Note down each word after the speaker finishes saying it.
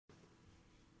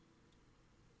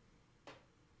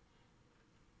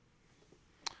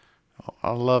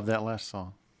I love that last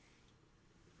song.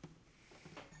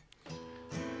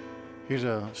 Here's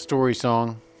a story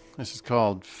song. This is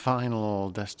called Final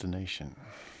Destination.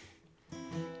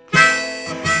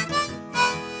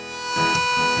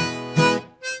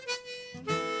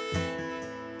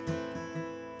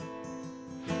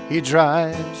 He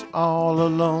drives all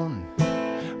alone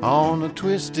on a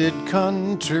twisted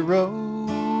country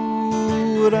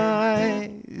road, eyes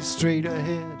straight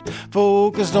ahead,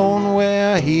 focused on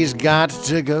where he's got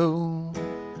to go.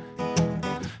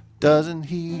 Doesn't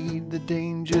heed the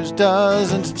dangers,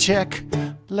 doesn't check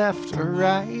left or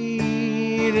right.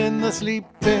 In the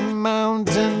sleepy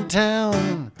mountain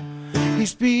town, he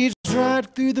speeds right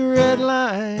through the red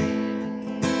light.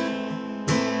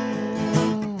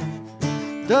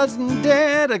 Doesn't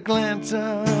dare to glance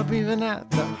up even at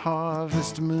the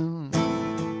harvest moon.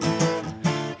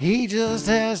 He just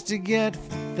has to get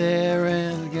there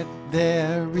and get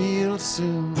there real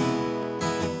soon.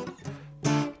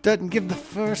 Doesn't give the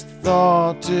first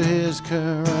thought to his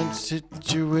current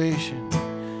situation.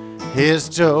 His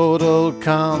total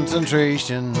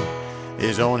concentration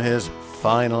is on his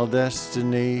final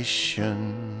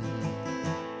destination.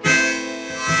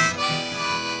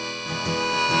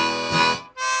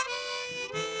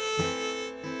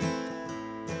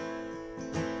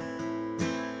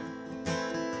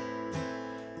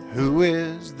 Who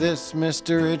is this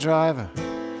mystery driver?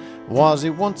 Was he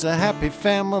once a happy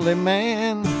family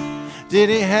man? Did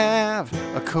he have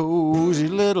a cozy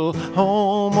little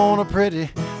home on a pretty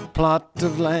plot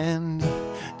of land?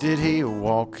 Did he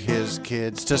walk his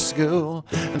kids to school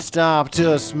and stop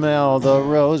to smell the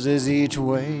roses each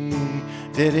way?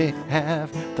 Did he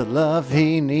have the love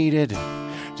he needed?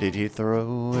 Did he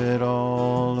throw it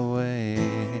all away?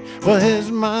 Well, his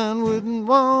mind wouldn't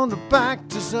wander back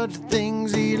to such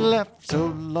things he left so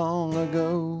long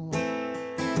ago.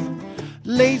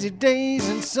 Lazy days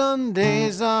and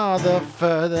Sundays are the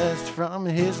furthest from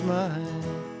his mind.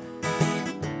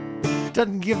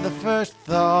 Doesn't give the first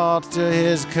thought to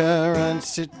his current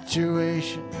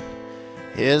situation.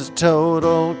 His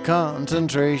total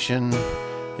concentration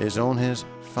is on his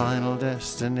final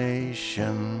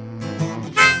destination.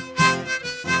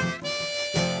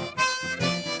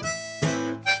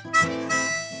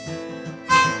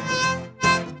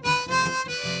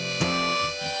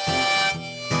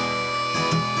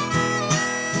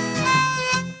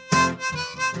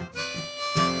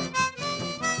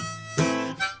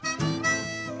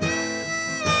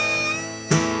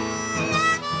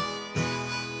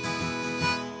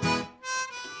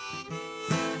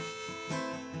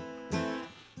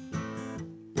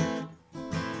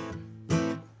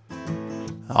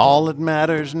 All that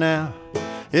matters now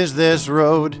is this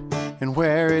road and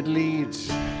where it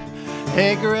leads.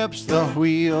 He grips the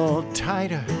wheel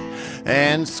tighter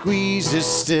and squeezes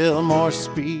still more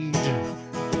speed.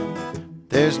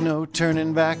 There's no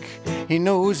turning back, he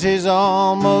knows he's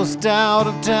almost out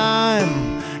of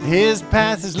time. His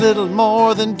path is little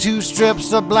more than two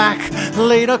strips of black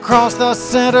laid across the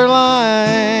center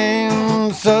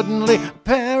line. Suddenly, a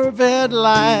pair of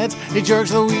headlights, he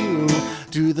jerks the wheel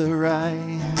to the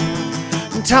right.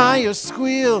 Tires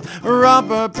squeal,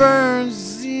 rubber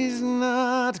burns, he's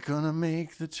not gonna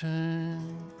make the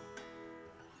turn.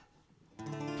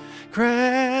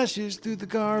 Crashes through the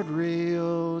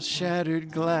guardrail,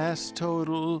 shattered glass,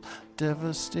 total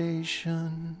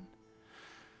devastation.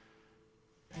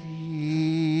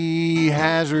 He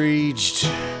has reached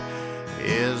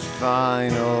his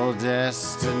final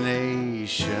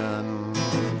destination.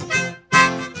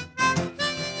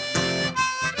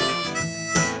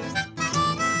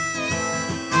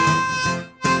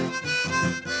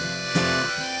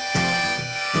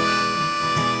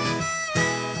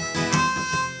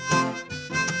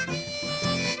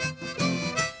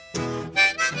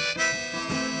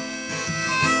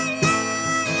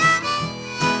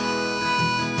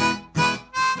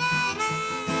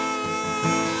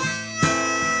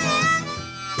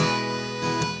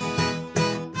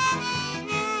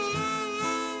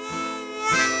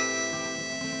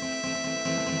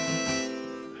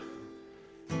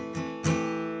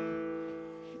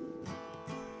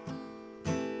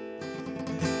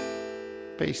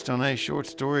 Based on a short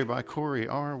story by Corey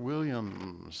R.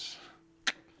 Williams.